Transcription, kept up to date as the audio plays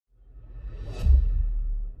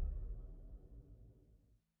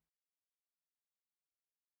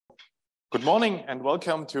Good morning and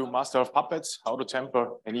welcome to Master of Puppets, How to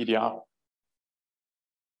Tamper an EDR.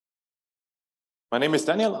 My name is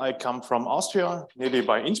Daniel. I come from Austria, nearly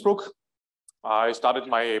by Innsbruck. I started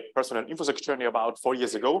my personal Infosec journey about 4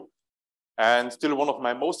 years ago. And still one of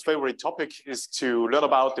my most favorite topics is to learn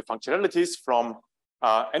about the functionalities from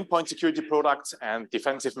endpoint security products and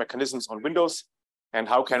defensive mechanisms on Windows, and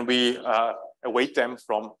how can we await them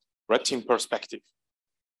from red team perspective.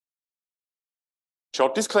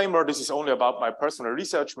 Short disclaimer, this is only about my personal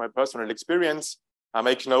research, my personal experience. I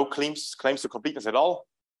make no claims to completeness at all.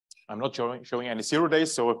 I'm not showing any 0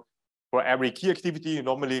 days. So for every key activity, you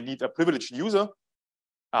normally need a privileged user,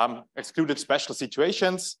 excluded special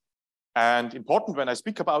situations. And important when I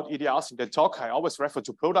speak about EDRs in the talk, I always refer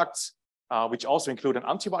to products, which also include an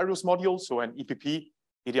antivirus module. So an EPP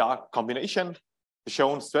EDR combination. The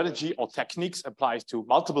shown strategy or techniques applies to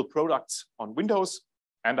multiple products on Windows.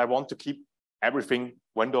 And I want to keep everything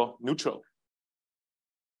vendor neutral.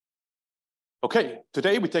 Okay,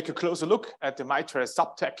 today we take a closer look at the MITRE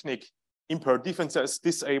sub-technique impair defenses,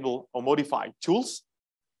 disable or modify tools.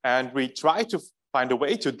 And we try to find a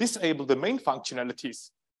way to disable the main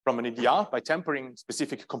functionalities from an EDR by tampering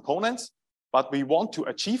specific components. But we want to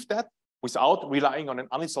achieve that without relying on an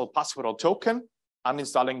uninstall password or token,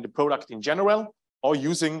 uninstalling the product in general, or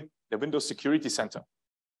using the Windows Security Center.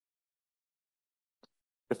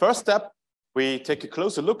 The first step, we take a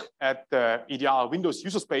closer look at the EDR Windows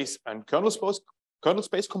user space and kernel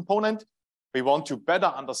space component. We want to better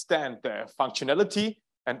understand the functionality,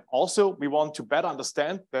 and also we want to better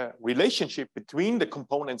understand the relationship between the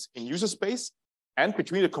components in user space and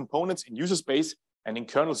between the components in user space and in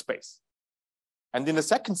kernel space. And in the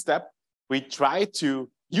second step, we try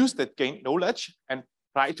to use that gained knowledge and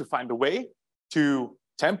try to find a way to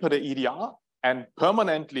tamper the EDR and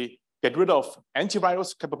permanently get rid of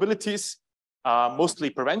antivirus capabilities,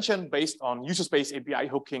 mostly prevention based on user space API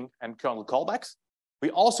hooking and kernel callbacks.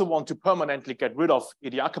 We also want to permanently get rid of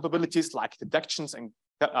EDR capabilities like detections and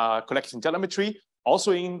collecting telemetry,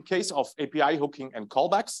 also in case of API hooking and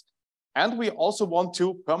callbacks. And we also want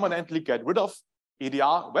to permanently get rid of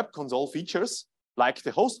EDR web console features like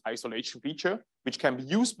the host isolation feature, which can be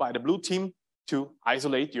used by the blue team to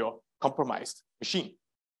isolate your compromised machine.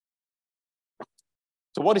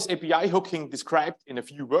 So what is API hooking described in a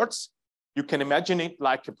few words? You can imagine it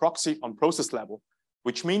like a proxy on process level,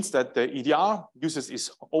 which means that the EDR uses its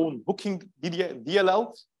own hooking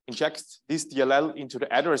DLL, injects this DLL into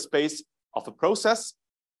the address space of a process,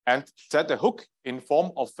 and set a hook in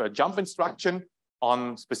form of a jump instruction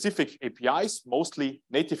on specific APIs, mostly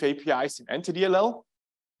native APIs in anti-DLL.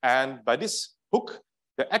 And by this hook,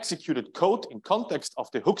 the executed code in context of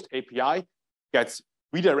the hooked API gets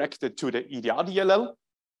redirected to the EDR DLL.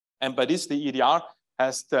 And by this, the EDR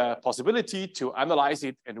has the possibility to analyze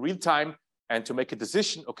it in real time and to make a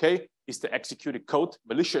decision, okay, is the executed code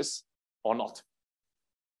malicious or not?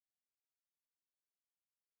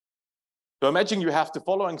 So imagine you have the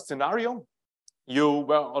following scenario. You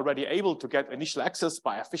were already able to get initial access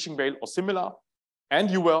by a phishing mail or similar, and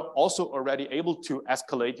you were also already able to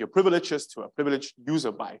escalate your privileges to a privileged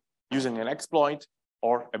user by using an exploit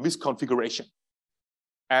or a misconfiguration.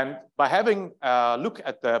 And by having a look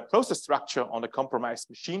at the process structure on a compromised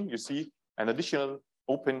machine, you see an additional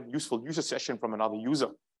open useful user session from another user.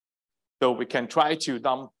 So we can try to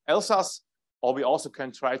dump LSAS, or we also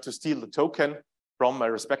can try to steal the token from a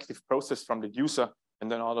respective process from the user in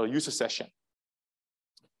another user session.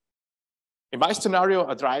 In my scenario,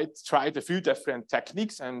 I tried a few different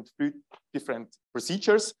techniques and few different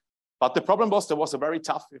procedures, but the problem was there was a very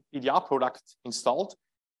tough EDR product installed.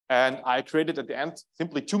 And I created at the end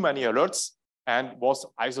simply too many alerts and was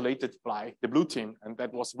isolated by the blue team. And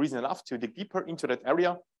that was reason enough to dig deeper into that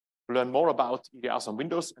area to learn more about EDRs on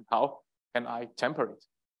Windows and how can I tamper it.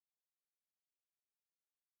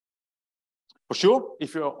 For sure,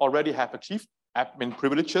 if you already have achieved admin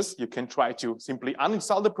privileges, you can try to simply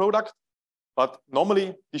uninstall the product. But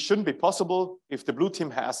normally this shouldn't be possible if the blue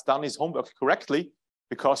team has done his homework correctly,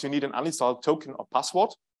 because you need an uninstall token or password.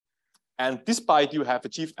 And despite you have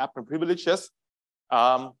achieved admin privileges,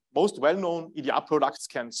 most well-known EDR products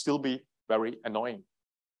can still be very annoying.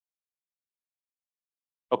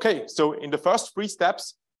 Okay, so in the first 3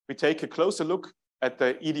 steps, we take a closer look at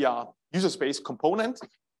the EDR user space component.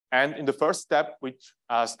 And in the first step, we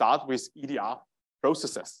start with EDR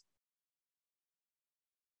processes.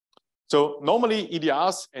 So normally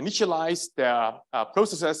EDRs initialize their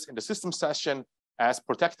processes in the system session as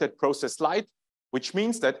protected process light, which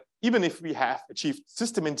means that even if we have achieved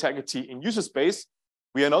system integrity in user space,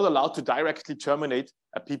 we are not allowed to directly terminate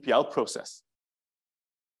a PPL process.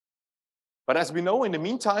 But as we know, in the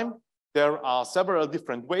meantime, there are several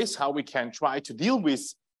different ways how we can try to deal with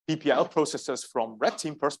PPL processes from red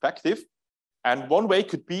team perspective. And one way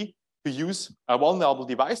could be to use a vulnerable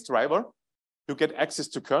device driver to get access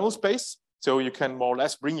to kernel space. So you can more or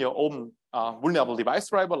less bring your own vulnerable device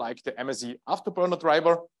driver, like the MSE Afterburner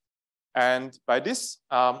driver. And by this,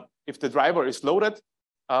 if the driver is loaded,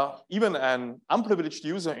 even an unprivileged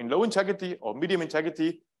user in low integrity or medium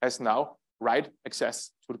integrity has now write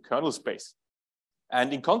access to the kernel space.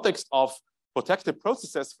 And in context of protected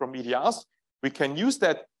processes from EDRs, we can use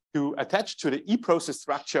that to attach to the eProcess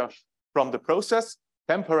structure from the process,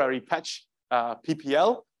 temporary patch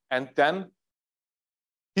PPL, and then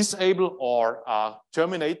disable or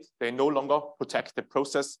terminate. They no longer protect the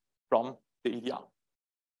process from the EDR.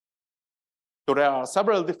 So there are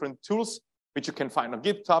several different tools which you can find on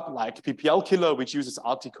GitHub, like PPL Killer, which uses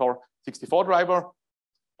RT-Core 64 driver,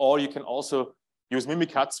 or you can also use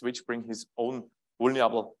Mimikatz, which bring his own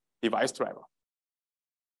vulnerable device driver.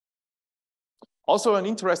 Also an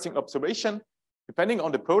interesting observation, depending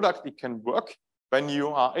on the product, it can work when you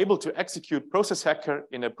are able to execute Process Hacker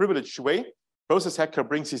in a privileged way. Process Hacker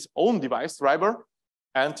brings his own device driver,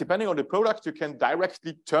 and depending on the product, you can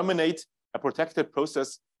directly terminate a protected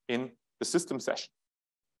process in the system session.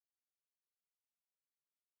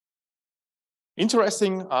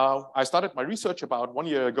 Interesting, I started my research about 1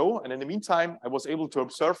 year ago, and in the meantime, I was able to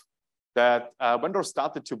observe that vendors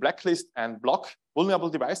started to blacklist and block vulnerable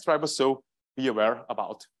device drivers, so be aware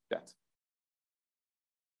about that.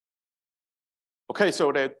 Okay,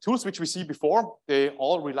 so the tools which we see before, they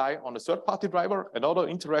all rely on a third-party driver. Another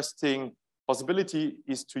interesting possibility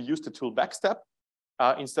is to use the tool Backstep.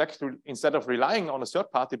 Instead of relying on a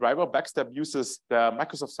third-party driver, Backstep uses the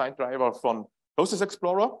Microsoft Sign driver from Process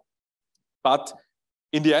Explorer. But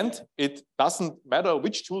in the end, it doesn't matter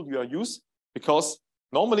which tool you use, because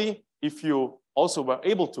normally, if you also were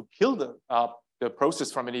able to kill the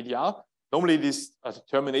process from an EDR, normally this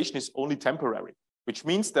termination is only temporary, which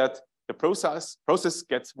means that the process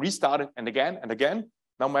gets restarted and again,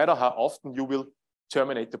 no matter how often you will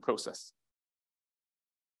terminate the process.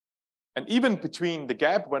 And even between the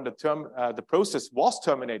gap when the process was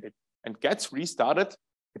terminated and gets restarted,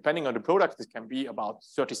 depending on the product, it can be about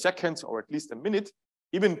 30 seconds or at least a minute.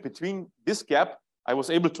 Even between this gap, I was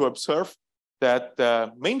able to observe that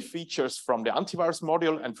the main features from the antivirus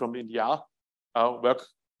module and from the EDR work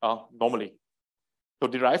normally. So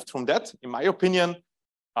derived from that, in my opinion,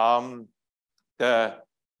 the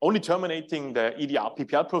only terminating the EDR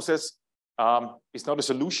PPL process is not a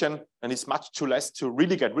solution, and it's much too less to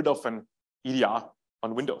really get rid of an EDR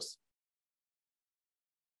on Windows.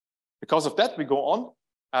 Because of that, we go on.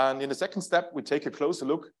 And in the second step, we take a closer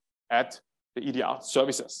look at the EDR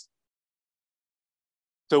services.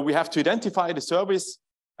 So we have to identify the service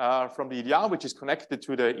from the EDR, which is connected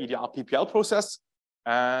to the EDR PPL process.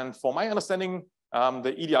 And for my understanding,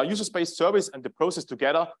 the EDR user space service and the process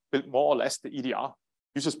together build more or less the EDR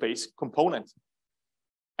user space component.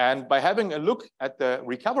 And by having a look at the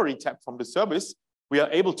recovery tab from the service, we are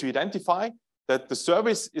able to identify that the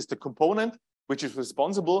service is the component which is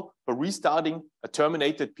responsible for restarting a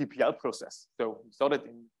terminated PPL process. So we started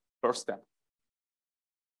in the first step.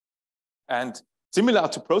 And similar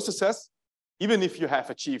to processes, even if you have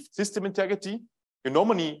achieved system integrity, you're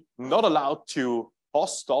normally not allowed to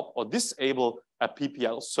pause, stop, or disable a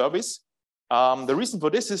PPL service. The reason for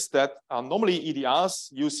this is that normally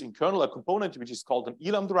EDRs use in kernel a component which is called an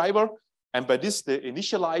ELAM driver, and by this they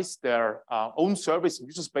initialize their own service in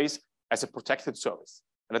user space as a protected service.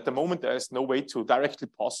 And at the moment, there is no way to directly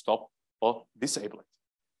pause, stop, or disable it.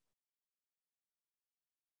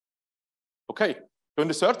 Okay, so in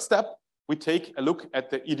the third step, we take a look at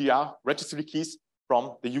the EDR registry keys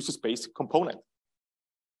from the user space component.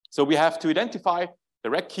 So we have to identify the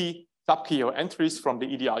reg key, subkey, or entries from the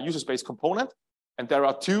EDR user space component. And there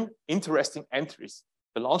are two interesting entries,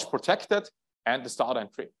 the launch protected and the start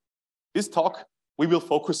entry. This talk, we will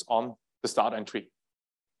focus on the start entry.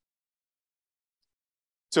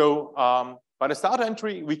 So by the start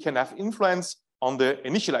entry, we can have influence on the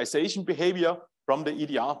initialization behavior from the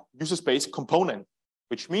EDR user space component,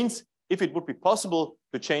 which means if it would be possible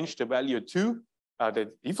to change the value 2,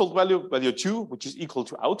 the default value 2, which is equal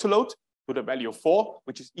to autoload, to the value 4,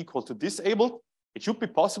 which is equal to disabled, it should be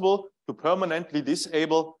possible to permanently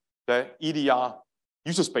disable the EDR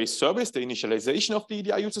user space service, the initialization of the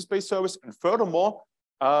EDR user space service, and furthermore,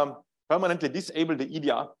 permanently disable the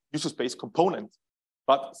EDR user space component.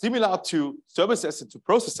 But similar to services and to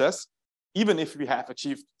processes, even if we have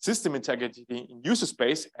achieved system integrity in user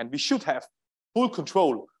space, and we should have full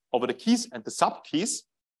control over the keys and the subkeys,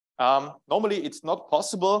 normally it's not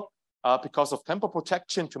possible because of tamper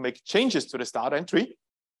protection to make changes to the start entry.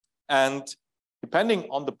 And depending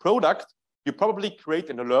on the product, you probably create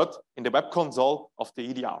an alert in the web console of the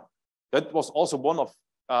EDR. That was also one of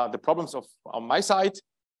the problems on my side.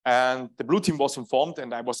 And the blue team was informed,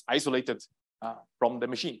 and I was isolated from the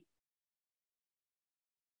machine.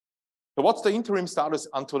 So what's the interim status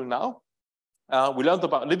until now? We learned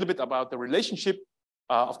a little bit about the relationship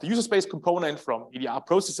of the user space component from EDR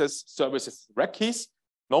processes, services, rec keys.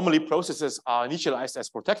 Normally, processes are initialized as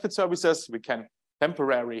protected services. We can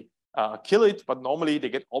temporarily kill it, but normally they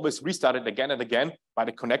get always restarted again and again by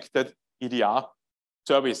the connected EDR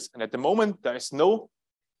service. And at the moment, there is no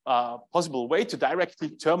possible way to directly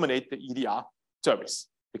terminate the EDR service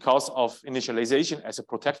because of initialization as a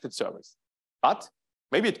protected service. But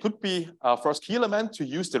maybe it could be a first key element to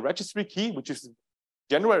use the registry key, which is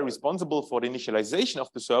generally responsible for the initialization of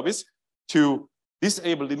the service, to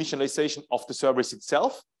disable the initialization of the service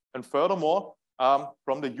itself, and furthermore,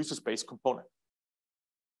 from the user space component.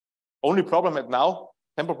 Only problem at now,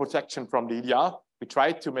 tamper protection from the EDR. We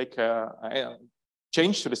tried to make a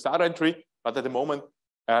change to the start entry, but at the moment,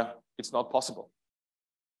 it's not possible.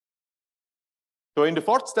 So in the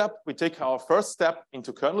fourth step, we take our first step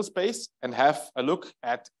into kernel space and have a look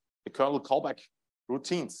at the kernel callback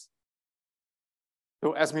routines.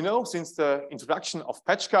 So as we know, since the introduction of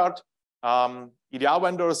PatchGuard, EDR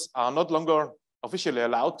vendors are no longer officially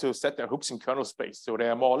allowed to set their hooks in kernel space. So they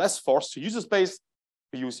are more or less forced to user space,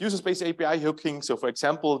 to use user space API hooking. So for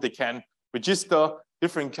example, they can register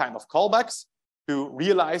different kind of callbacks to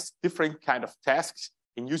realize different kind of tasks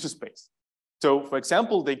in user space. So for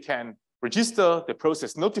example, they can register the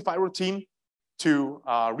process notify routine to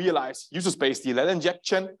realize user space DLL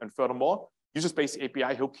injection, and furthermore, user space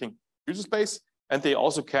API hooking user space. And they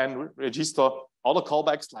also can register other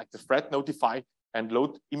callbacks like the thread notify and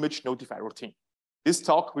load image notify routine. This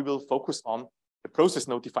talk, we will focus on the process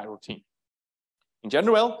notify routine. In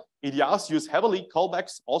general, EDRs use heavily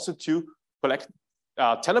callbacks also to collect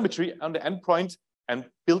telemetry on the endpoint and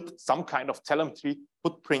build some kind of telemetry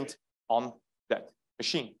footprint on that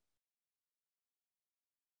machine.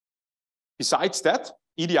 Besides that,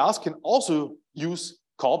 EDRs can also use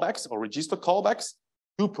callbacks or register callbacks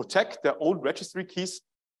to protect their own registry keys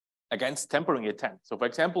against tampering attempts. So for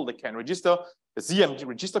example, they can register the ZMD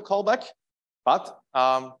register callback, but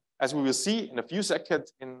as we will see in a few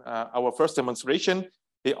seconds in our first demonstration,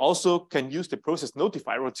 they also can use the process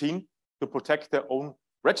notify routine to protect their own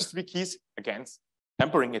registry keys against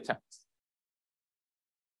tampering attempts.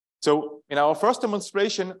 So in our first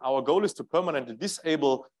demonstration, our goal is to permanently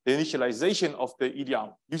disable the initialization of the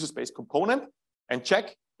EDR user space component and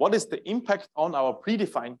check what is the impact on our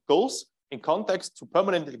predefined goals in context to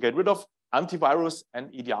permanently get rid of antivirus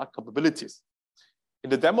and EDR capabilities. In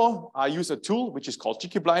the demo, I use a tool which is called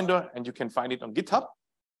Cheeky Blinder, and you can find it on GitHub.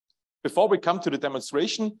 Before we come to the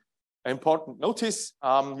demonstration, an important notice,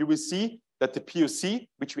 you will see that the POC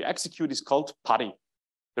which we execute is called PuTTY.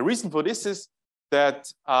 The reason for this is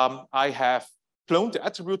that I have cloned the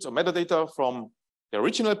attributes or metadata from the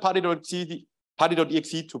original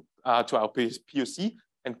PuTTY.exe to our POC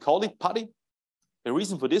and called it PuTTY. The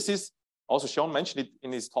reason for this is, also Sean mentioned it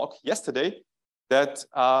in his talk yesterday, that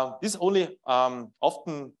this only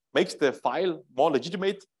often makes the file more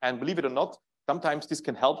legitimate, and believe it or not, sometimes this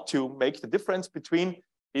can help to make the difference between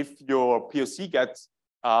if your POC gets,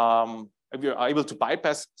 if you are able to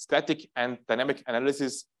bypass static and dynamic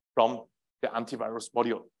analysis from the antivirus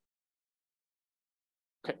module.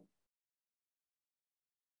 Okay.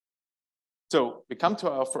 So we come to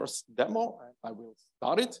our first demo, and I will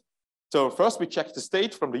start it. So first we check the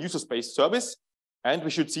state from the user space service, and we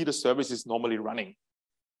should see the service is normally running.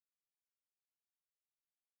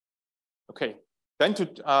 Okay, then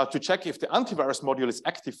to check if the antivirus module is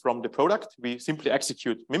active from the product, we simply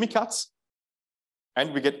execute mimikatz,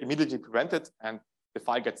 and we get immediately prevented, and the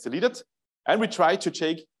file gets deleted. And we try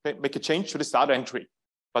to make a change to the start entry.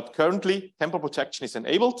 But currently, tamper protection is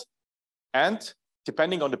enabled. And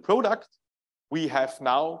depending on the product, we have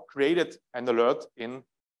now created an alert in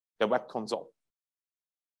the web console.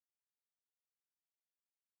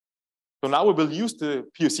 So now we will use the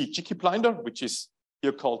POC Cheeky Blinder, which is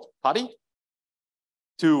here called PuTTY,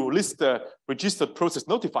 to list the registered process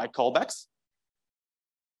notify callbacks.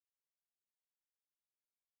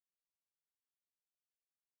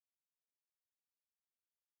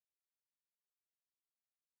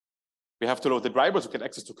 We have to load the drivers to get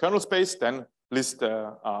access to kernel space, then list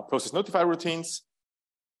the process notify routines.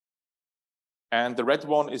 And the red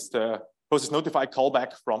one is the process notify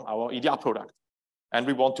callback from our EDR product. And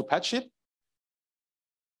we want to patch it.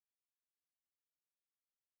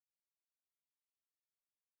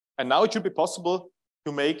 And now it should be possible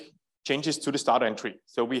to make changes to the start entry.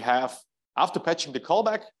 So we have, after patching the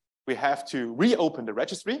callback, we have to reopen the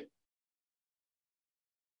registry.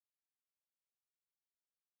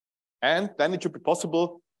 And then it should be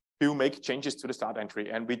possible to make changes to the start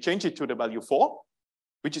entry. And we change it to the value 4,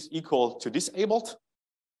 which is equal to disabled.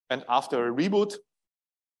 And after a reboot,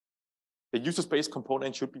 the user space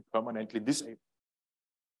component should be permanently disabled.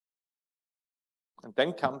 And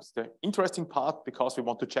then comes the interesting part, because we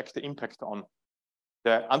want to check the impact on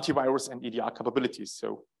the antivirus and EDR capabilities.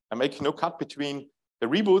 So I make no cut between the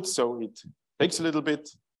reboot, so it takes a little bit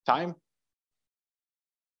time.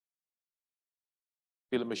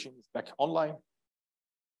 Till the machine is back online.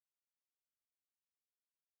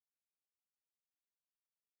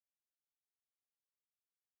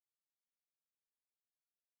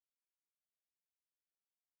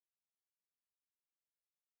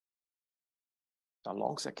 A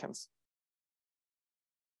long seconds.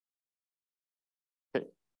 Okay,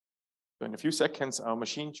 so in a few seconds, our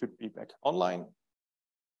machine should be back online.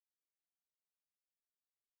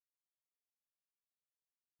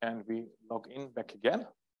 And we log in back again.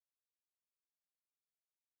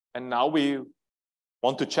 And now we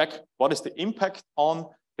want to check what is the impact on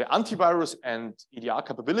the antivirus and EDR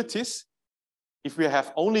capabilities if we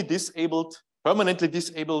have only disabled, permanently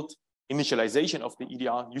disabled initialization of the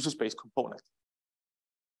EDR user space component.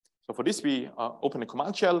 So for this, we open a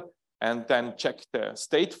command shell and then check the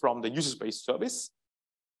state from the user space service.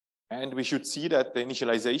 And we should see that the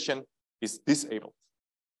initialization is disabled.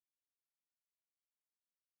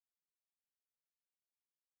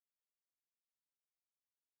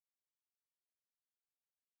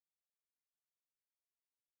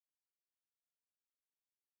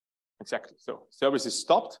 Exactly. So service is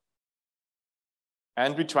stopped.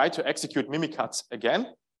 And we try to execute Mimikatz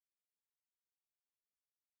again.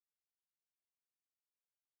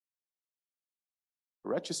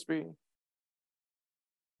 Registry.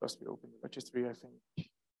 First we open the registry, I think.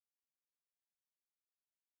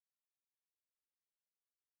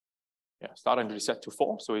 Yeah, start and reset to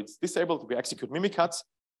 4. So it's disabled. We execute Mimikatz.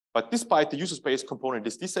 But despite the user space component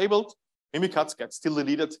is disabled, Mimikatz gets still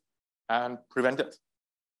deleted and prevented.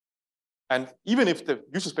 And even if the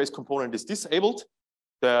user space component is disabled,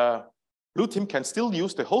 the blue team can still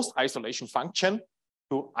use the host isolation function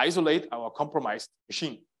to isolate our compromised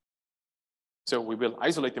machine. So we will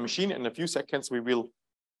isolate the machine. In a few seconds, we will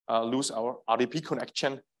lose our RDP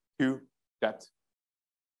connection to that.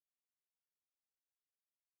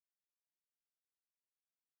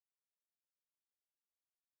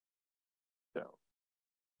 So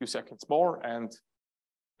a few seconds more, and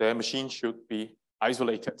the machine should be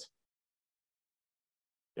isolated.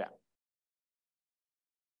 Yeah.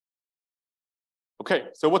 Okay,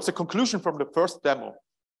 so what's the conclusion from the first demo?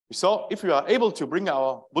 We saw if we are able to bring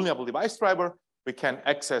our vulnerable device driver, we can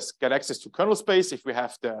get access to kernel space if we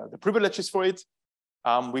have the privileges for it.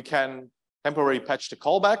 We can temporarily patch the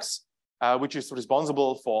callbacks, which is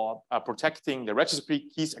responsible for protecting the registry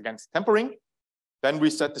keys against tampering. Then we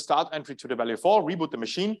set the start entry to the value 4, reboot the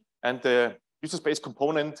machine, and the user space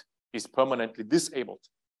component is permanently disabled.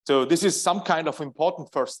 So this is some kind of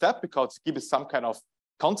important first step, because it gives some kind of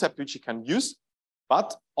concept which you can use.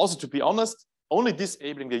 But also, to be honest, only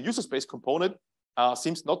disabling the user space component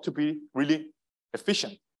seems not to be really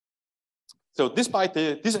efficient. So despite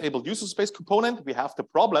the disabled user space component, we have the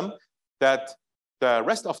problem that the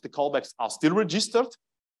rest of the callbacks are still registered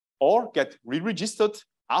or get re-registered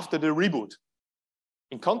after the reboot.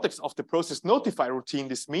 In context of the process notify routine,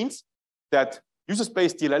 this means that user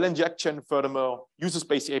space DLL injection, furthermore, user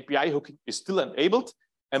space API hooking is still enabled.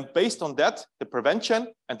 And based on that, the prevention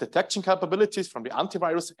and detection capabilities from the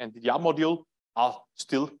antivirus and EDR module are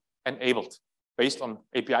still enabled based on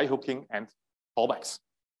API hooking and callbacks.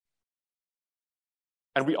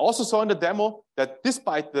 And we also saw in the demo that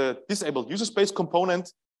despite the disabled user space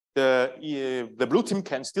component, the blue team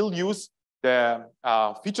can still use the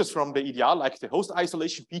features from the EDR, like the host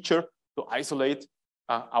isolation feature, to isolate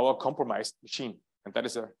our compromised machine. And that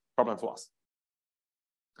is a problem for us.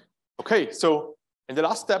 Okay, so in the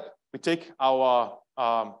last step, we take our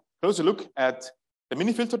closer look at the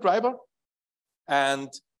mini filter driver. And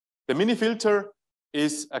the mini filter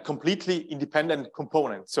is a completely independent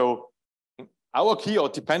component. So our key, or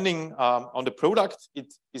depending on the product,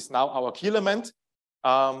 it is now our key element.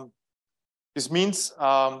 This means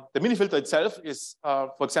the mini filter itself is,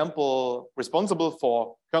 for example, responsible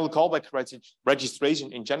for kernel callback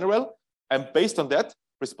registration in general. And based on that,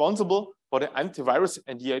 responsible for the antivirus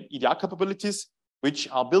and the EDR capabilities, which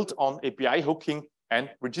are built on API hooking and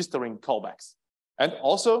registering callbacks. And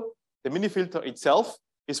also, the mini filter itself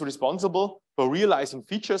is responsible for realizing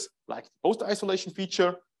features like the post isolation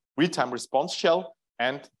feature, real-time response shell,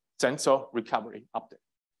 and sensor recovery update.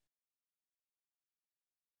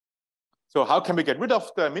 So how can we get rid of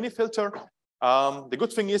the mini filter? The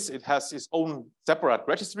good thing is it has its own separate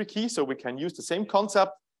registry key, so we can use the same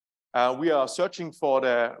concept. We are searching for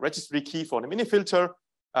the registry key for the mini filter.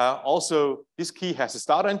 Also, this key has a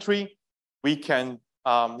start entry. We can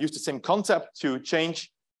use the same concept to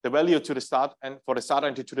change the value to the start and for the start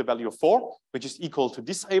entry to the value of 4, which is equal to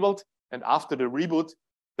disabled. And after the reboot,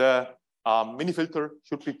 the mini filter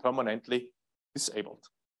should be permanently disabled.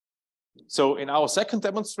 So in our second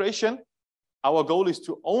demonstration, our goal is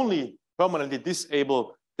to only permanently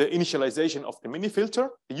disable the initialization of the mini filter.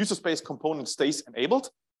 The user space component stays enabled.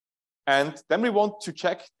 And then we want to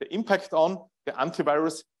check the impact on the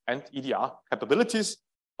antivirus and EDR capabilities.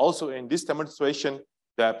 Also in this demonstration,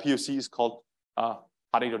 the POC is called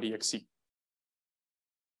HADE.exe.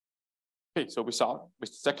 Okay, so we saw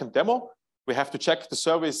with the second demo, we have to check the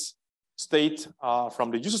service state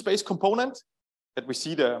from the user space component, that we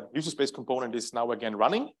see the user space component is now again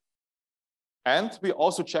running. And we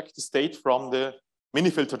also check the state from the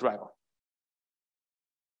mini filter driver.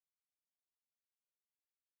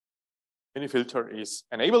 Mini filter is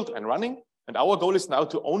enabled and running, and our goal is now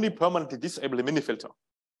to only permanently disable the mini filter.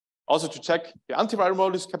 Also to check the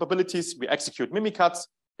antivirus capabilities, we execute Mimikatz,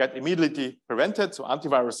 get immediately prevented, so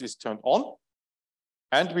antivirus is turned on.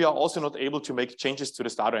 And we are also not able to make changes to the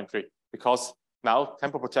start entry because now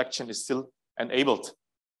tamper protection is still enabled.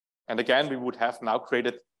 And again, we would have now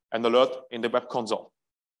created an alert in the web console.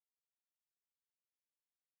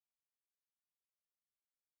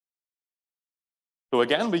 So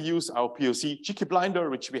again, we use our POC cheeky blinder,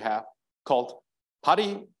 which we have called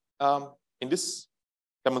PuTTY in this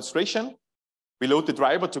demonstration. We load the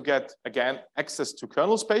driver to get, again, access to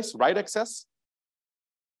kernel space, write access,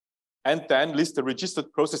 and then list the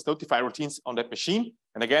registered process notify routines on that machine.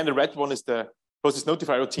 And again, the red one is the process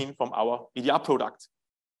notify routine from our EDR product.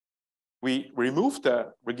 We remove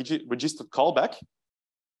the registered callback.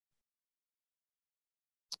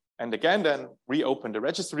 And again, then reopen the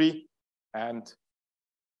registry and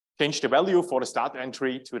change the value for the start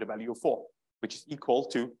entry to the value of 4, which is equal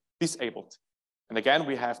to disabled. And again,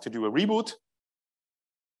 we have to do a reboot.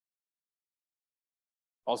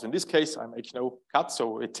 Also in this case, I make no cut,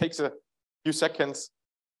 so it takes a few seconds.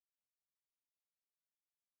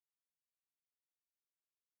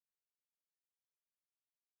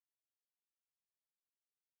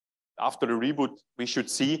 After the reboot, we should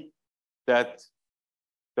see that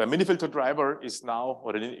the mini filter driver is now,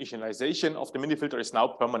 or the initialization of the mini filter is now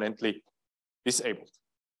permanently disabled.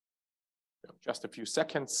 So just a few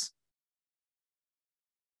seconds.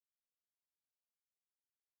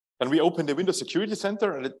 Then we open the Windows Security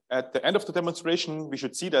Center, and at the end of the demonstration, we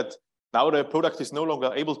should see that now the product is no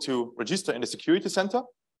longer able to register in the Security Center.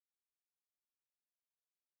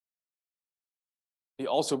 We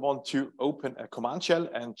also want to open a command shell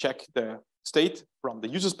and check the state from the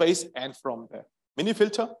user space and from the mini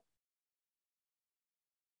filter.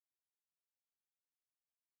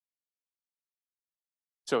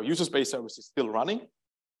 So user space service is still running,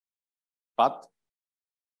 but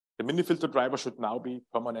the mini filter driver should now be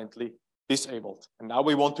permanently disabled. And now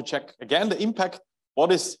we want to check again the impact.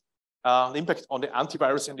 What is the impact on the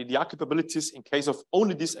antivirus and EDR capabilities in case of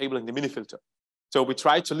only disabling the mini filter? So we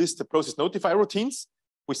try to list the process notify routines.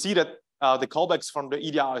 We see that the callbacks from the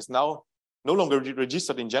EDR is now no longer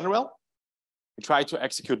registered in general. We try to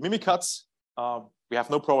execute Mimikatz. We have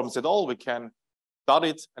no problems at all. We can start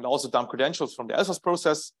it and also dump credentials from the LSAS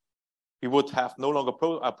process. We would have no longer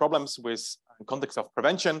problems with in context of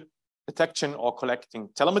prevention, detection, or collecting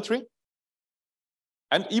telemetry.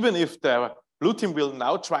 And even if the blue team will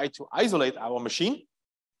now try to isolate our machine,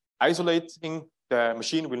 isolating the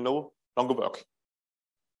machine will no longer work.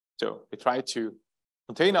 So we try to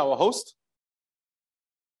contain our host.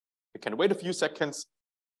 We can wait a few seconds,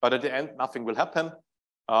 but at the end, nothing will happen.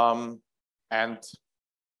 And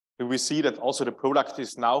we will see that also the product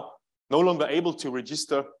is now no longer able to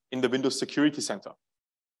register in the Windows Security Center.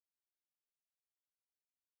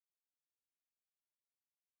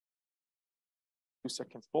 Few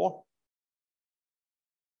seconds more.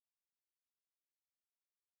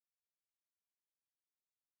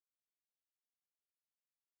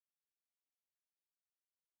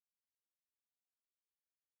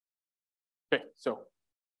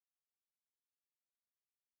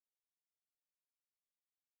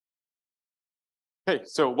 Okay,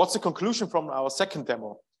 so what's the conclusion from our second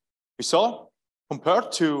demo? We saw,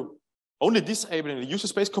 compared to only disabling the user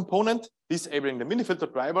space component, disabling the mini filter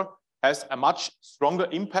driver has a much stronger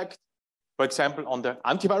impact for example, on the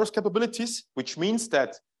antivirus capabilities, which means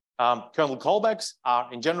that kernel callbacks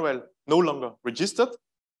are in general no longer registered.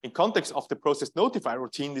 In context of the process notify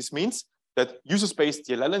routine, this means that user space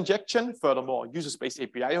DLL injection, furthermore, user space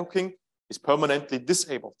API hooking is permanently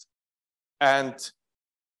disabled. And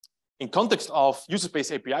in context of user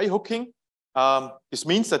space API hooking, this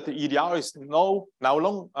means that the EDR is not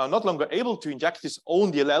longer able to inject its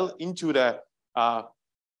own DLL into the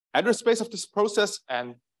address space of this process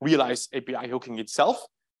and realize API hooking itself.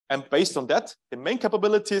 And based on that, the main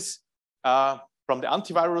capabilities from the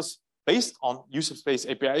antivirus based on user space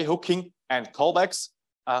API hooking and callbacks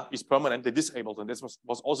is permanently disabled. And this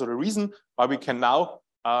was also the reason why we can now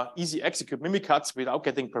easy execute mimicuts without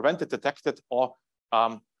getting prevented, detected, or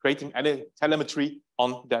creating any telemetry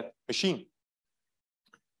on that machine.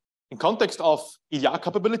 In context of EDR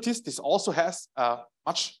capabilities, this also has a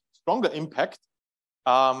much stronger impact.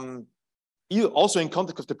 Also in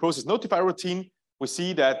context of the process notify routine, we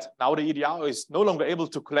see that now the EDR is no longer able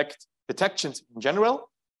to collect detections in general.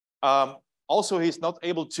 Also, he's not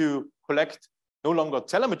able to collect no longer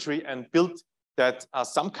telemetry and build that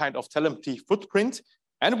some kind of telemetry footprint.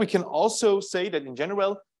 And we can also say that in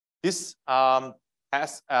general, this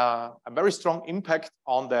has a very strong impact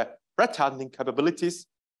on the threat handling capabilities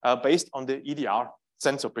based on the EDR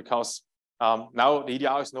sensor, because now the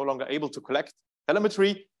EDR is no longer able to collect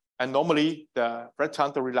telemetry, and normally the threat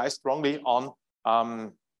hunter relies strongly on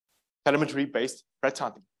telemetry-based threat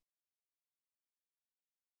hunting.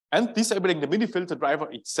 And disabling the mini filter driver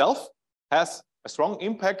itself has a strong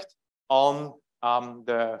impact on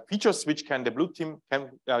the features which the blue team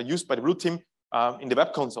can used by the blue team in the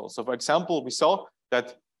web console. So, for example, we saw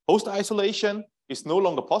that host isolation is no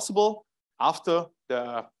longer possible after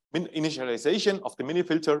the initialization of the mini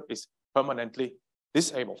filter is permanently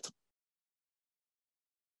disabled.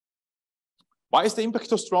 Why is the impact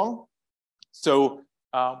so strong? So,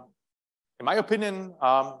 in my opinion,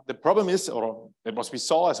 the problem is, or what we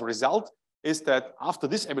saw as a result, is that after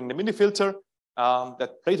disabling the mini filter,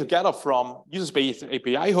 that play together from user space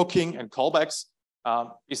API hooking and callbacks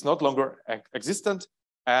is not longer existent.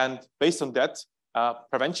 And based on that,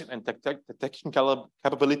 prevention and detection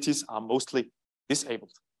capabilities are mostly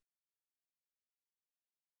disabled.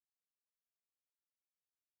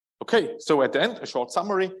 Okay, so at the end, a short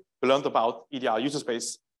summary. We learned about EDR user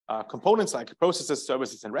space components like processes,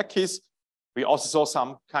 services, and rec keys. We also saw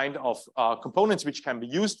some kind of components which can be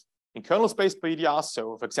used in kernel space by EDR.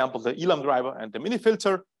 So, for example, the ELAM driver and the mini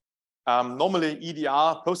filter. Normally,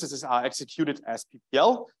 EDR processes are executed as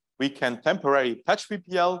PPL. We can temporarily patch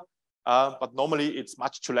PPL, but normally it's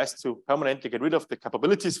much too less to permanently get rid of the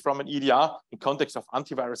capabilities from an EDR. In context of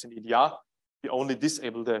antivirus and EDR, we only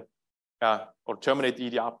disable the or terminate the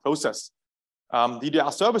EDR process. The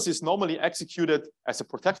EDR service is normally executed as a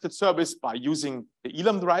protected service by using the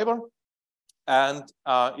ELAM driver, and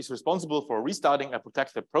is responsible for restarting a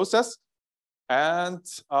protected process. And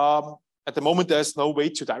at the moment, there's no way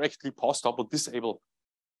to directly pause, stop, or disable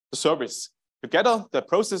the service. Together, the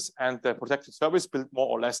process and the protected service build more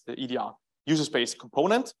or less the EDR user space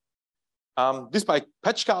component. This by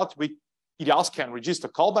patch guard, EDRs can register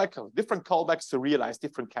callback or different callbacks to realize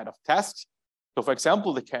different kind of tasks. So, for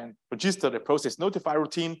example, they can register the process notify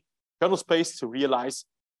routine, kernel space to realize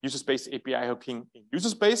user space API hooking in user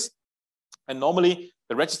space. And normally,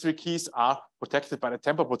 the registry keys are protected by the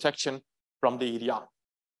Tamper protection from the EDR.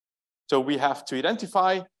 So we have to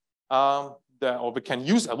identify, or we can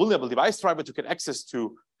use a vulnerable device driver to get access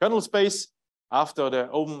to kernel space. After the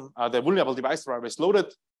vulnerable device driver is loaded,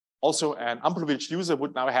 also an unprivileged user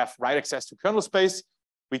would now have write access to kernel space.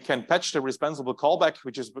 We can patch the responsible callback,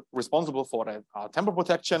 which is responsible for the Tamper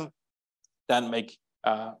protection, then make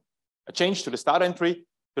a change to the start entry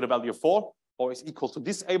to the value 4, or is equal to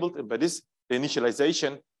disabled, and by this, the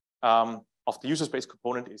initialization of the user space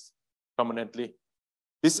component is permanently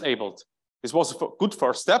disabled. This was a good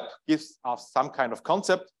first step, gives us some kind of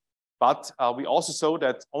concept, but we also saw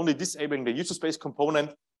that only disabling the user space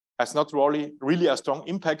component has not really a strong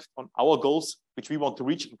impact on our goals, which we want to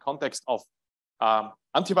reach in context of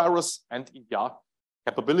antivirus and EDR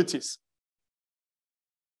capabilities.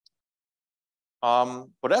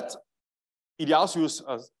 For that, EDRs use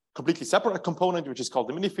a completely separate component, which is called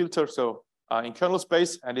the mini filter. So in kernel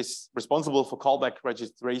space, and is responsible for callback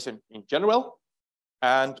registration in general.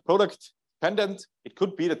 And product dependent, it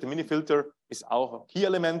could be that the mini filter is our key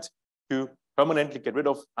element to permanently get rid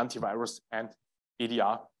of antivirus and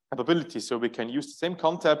EDR capabilities. So we can use the same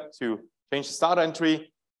concept to change the start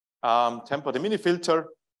entry, temper the mini filter,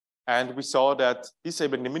 and we saw that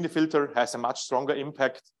disabling the mini filter has a much stronger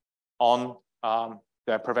impact on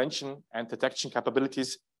the prevention and detection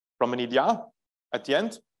capabilities from an EDR at the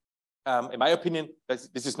end. In my opinion,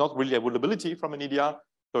 this is not really a vulnerability from an EDR.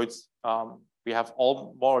 So it's we have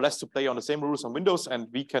all more or less to play on the same rules on Windows, and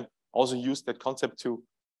we can also use that concept to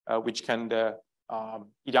which can the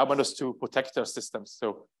EDR vendors to protect their systems.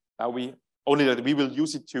 So we will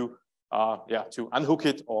use it to to unhook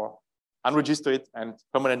it or unregister it and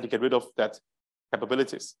permanently get rid of that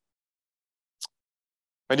capabilities.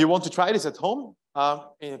 When you want to try this at home,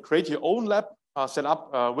 create your own lab, set up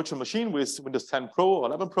a virtual machine with Windows 10 Pro or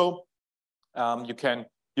 11 Pro. You can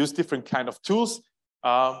use different kind of tools.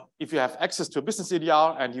 If you have access to a business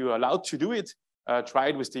EDR and you are allowed to do it, try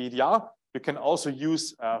it with the EDR. You can also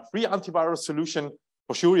use a free antivirus solution.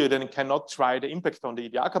 For sure, you then cannot try the impact on the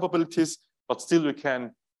EDR capabilities, but still you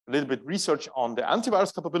can a little bit research on the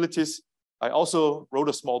antivirus capabilities. I also wrote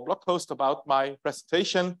a small blog post about my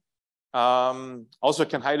presentation. Also, I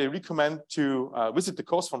can highly recommend to visit the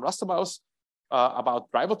course from Rastermaus about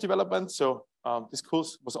driver development. So this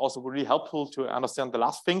course was also really helpful to understand the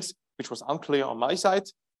last things, which was unclear on my side.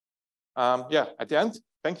 At the end,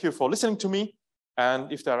 thank you for listening to me.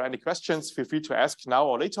 And if there are any questions, feel free to ask now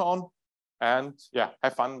or later on. And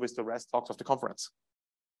have fun with the rest talks of the conference.